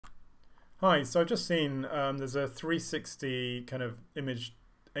Hi, so I've just seen there's a 360 kind of image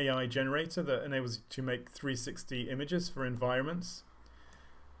AI generator that enables you to make 360 images for environments.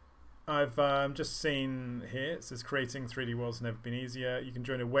 I've just seen here, it says creating 3D worlds has never been easier. You can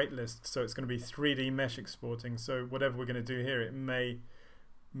join a waitlist, so it's going to be 3D mesh exporting. So whatever we're going to do here, it may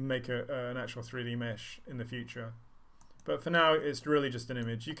make an actual 3D mesh in the future. But for now, it's really just an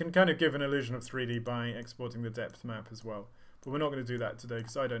image. You can kind of give an illusion of 3D by exporting the depth map as well. But we're not going to do that today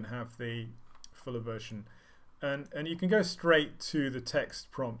because I don't have the fuller version. And you can go straight to the text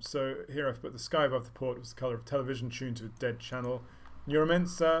prompt. So here I've put the sky above the port was the color of television tuned to a dead channel.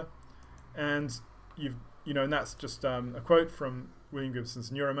 Neuromancer, and and that's just a quote from William Gibson's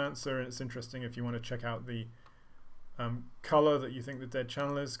Neuromancer, and it's interesting if you want to check out the color that you think the dead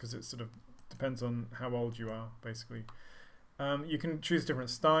channel is, because it sort of depends on how old you are, basically. You can choose different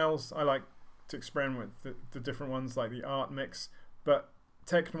styles. I like to experiment with the different ones, like the art mix, but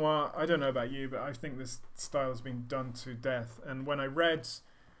Tech Noir, I don't know about you, but I think this style has been done to death. And when I read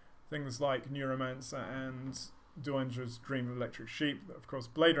things like Neuromancer and Duandra's Dream of Electric Sheep, that of course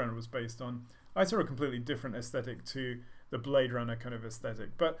Blade Runner was based on, I saw a completely different aesthetic to the Blade Runner kind of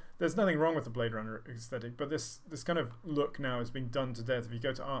aesthetic. But there's nothing wrong with the Blade Runner aesthetic, but this kind of look now has been done to death. If you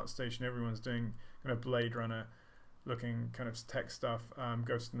go to ArtStation, everyone's doing kind of Blade Runner looking kind of tech stuff,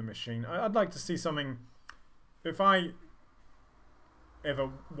 Ghost in the Machine. I'd like to see something, if I ever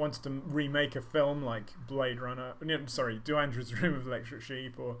wanted to remake a film like Blade Runner, sorry, Duandra's Dream of Electric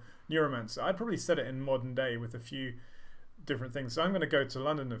Sheep or Neuromancer, I'd probably set it in modern day with a few different things. So I'm going to go to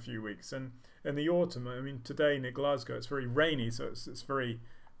London in a few weeks, and in the autumn, I mean today near Glasgow it's very rainy, so it's very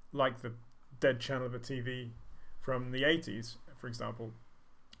like the dead channel of a TV from the 80s, for example,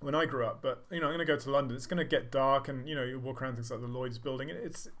 when I grew up. But I'm going to go to London. It's going to get dark, and you walk around things like the Lloyd's building.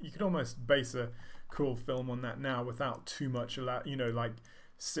 You could almost base a cool film on that now without too much like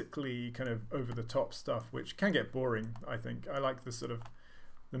sickly kind of over the top stuff, which can get boring. I think I like the sort of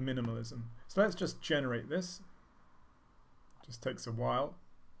the minimalism. So let's just generate this. Just takes a while.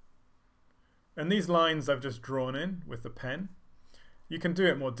 And these lines I've just drawn in with the pen. You can do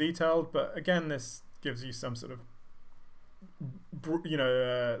it more detailed, but again, this gives you some sort of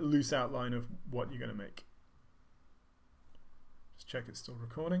loose outline of what you're going to make. Just check it's still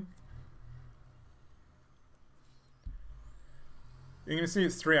recording. You're going to see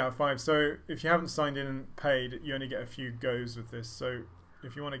it's 3 out of 5. So if you haven't signed in and paid, you only get a few goes with this. So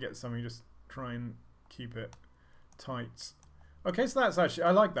if you want to get something, just try and keep it tight. Okay, so that's actually,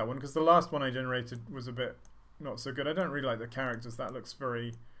 I like that one because the last one I generated was a bit not so good. I don't really like the characters. That looks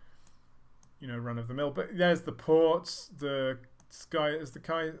very run of the mill. But there's the ports, the sky is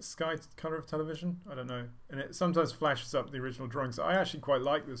the sky color of television. I don't know, and it sometimes flashes up the original drawings. So I actually quite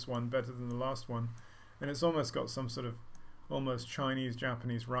like this one better than the last one, and it's almost got some sort of almost Chinese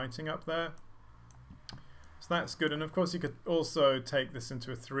Japanese writing up there. So that's good. And of course you could also take this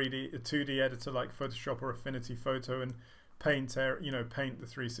into a 2D editor like Photoshop or Affinity Photo and paint the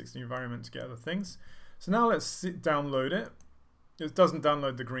 360 environment to get other things. So now let's download it. It doesn't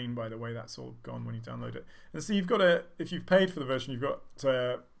download the green, by the way. That's all gone when you download it. And so you've got if you've paid for the version, you've got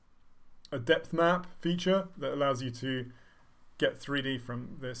a depth map feature that allows you to get 3D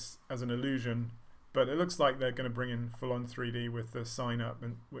from this as an illusion. But it looks like they're going to bring in full-on 3D with the sign up,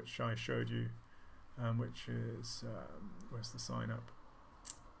 which I showed you, which is where's the sign up?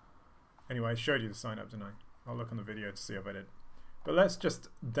 Anyway, I showed you the sign up, didn't I? I'll look on the video to see if I did. But let's just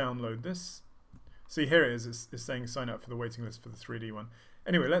download this. See, here it is. It's saying sign up for the waiting list for the 3D one.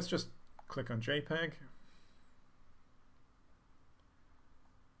 Anyway, let's just click on JPEG.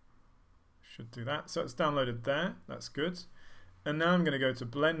 Should do that. So it's downloaded there. That's good. And now I'm going to go to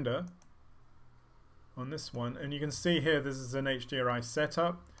Blender on this one, and you can see here this is an HDRI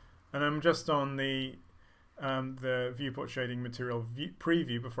setup, and I'm just on the viewport shading material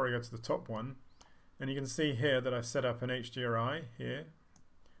preview before I go to the top one. And you can see here that I've set up an HDRI here,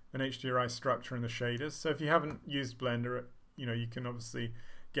 an HDRI structure in the shaders. So if you haven't used Blender, you can obviously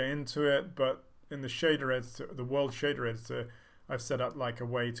get into it, but in the shader editor, the world shader editor, I've set up like a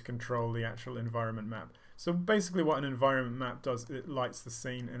way to control the actual environment map. So basically what an environment map does, it lights the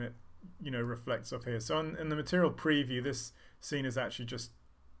scene and it reflects off here. So in the material preview, this scene is actually just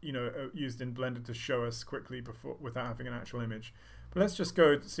used in Blender to show us quickly without having an actual image. But let's just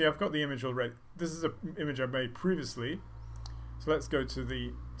go, see, I've got the image already. This is an image I made previously. So let's go to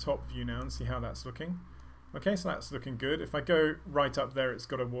the top view now and see how that's looking. Okay, so that's looking good. If I go right up there, it's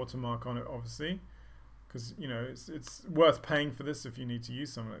got a watermark on it, obviously, because it's worth paying for this if you need to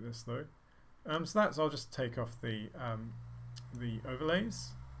use something like this, though. So I'll just take off the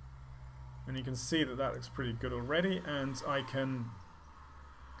overlays, and you can see that looks pretty good already. And I can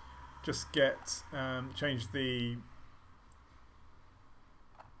just get change the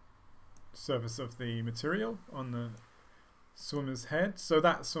surface of the material on the swimmer's head. So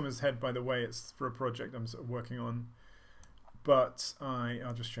that swimmer's head, by the way, it's for a project I'm sort of working on, but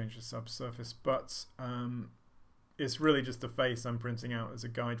I'll just change the subsurface. But it's really just the face I'm printing out as a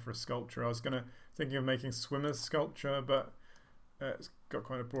guide for a sculpture. I was thinking of making swimmer's sculpture, but it's got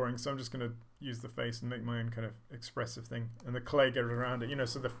quite boring, so I'm just going to use the face and make my own kind of expressive thing, and the clay goes around it. You know,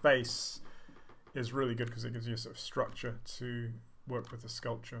 so the face is really good because it gives you a sort of structure to work with the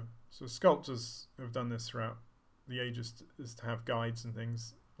sculpture. So sculptors have done this throughout the ages, is to have guides and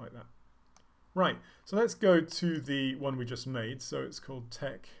things like that. Right, so let's go to the one we just made. So it's called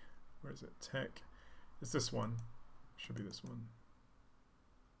Tech. Where is it? Tech. It's this one. Should be this one.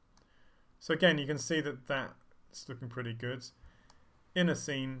 So again, you can see that that's looking pretty good. In a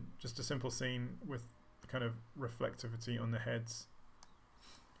scene, just a simple scene with kind of reflectivity on the heads.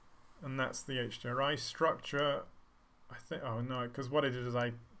 And that's the HDRI structure. I think, oh no, because what I did is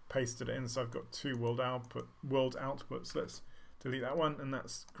I pasted it in, so I've got two world outputs. Let's delete that one, and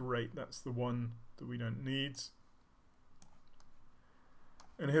that's great. That's the one that we don't need.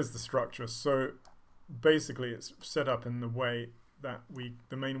 And here's the structure. So basically it's set up in the way that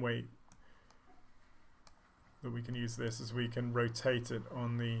the main way that we can use this is we can rotate it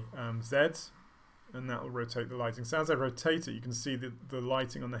on the Z, and that will rotate the lighting. So as I rotate it, you can see that the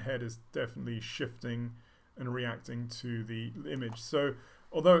lighting on the head is definitely shifting and reacting to the image. So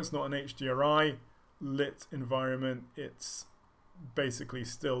although it's not an HDRI lit environment, it's basically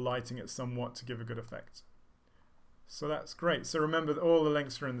still lighting it somewhat to give a good effect. So that's great. So remember that all the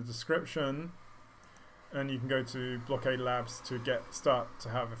links are in the description, and you can go to Blockade Labs to start to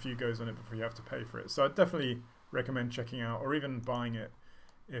have a few goes on it before you have to pay for it. So I definitely recommend checking out, or even buying it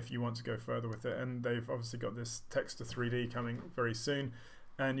if you want to go further with it. And they've obviously got this text to 3D coming very soon,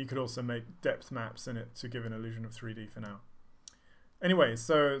 and you could also make depth maps in it to give an illusion of 3D for now. Anyway,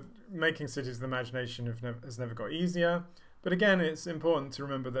 so making cities of the imagination has never got easier. But again, it's important to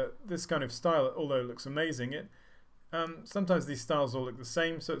remember that this kind of style, although it looks amazing, sometimes these styles all look the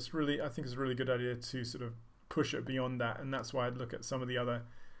same. So it's really, I think it's a really good idea to sort of push it beyond that. And that's why I'd look at some of the other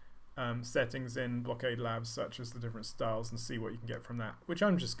settings in Blockade Labs, such as the different styles, and see what you can get from that, which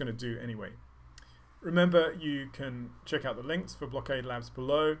I'm just going to do anyway. Remember, you can check out the links for Blockade Labs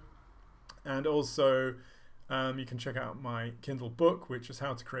below, and also you can check out my Kindle book, which is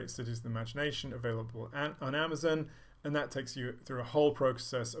How to Create Cities of the Imagination, available on Amazon, and that takes you through a whole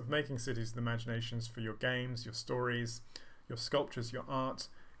process of making cities of the imaginations for your games, your stories, your sculptures, your art,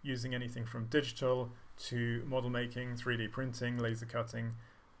 using anything from digital to model making, 3D printing, laser cutting,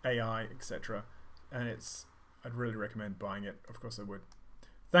 AI, etc. And I'd really recommend buying it. Of course I would.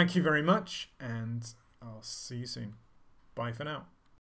 Thank you very much, and I'll see you soon. Bye for now.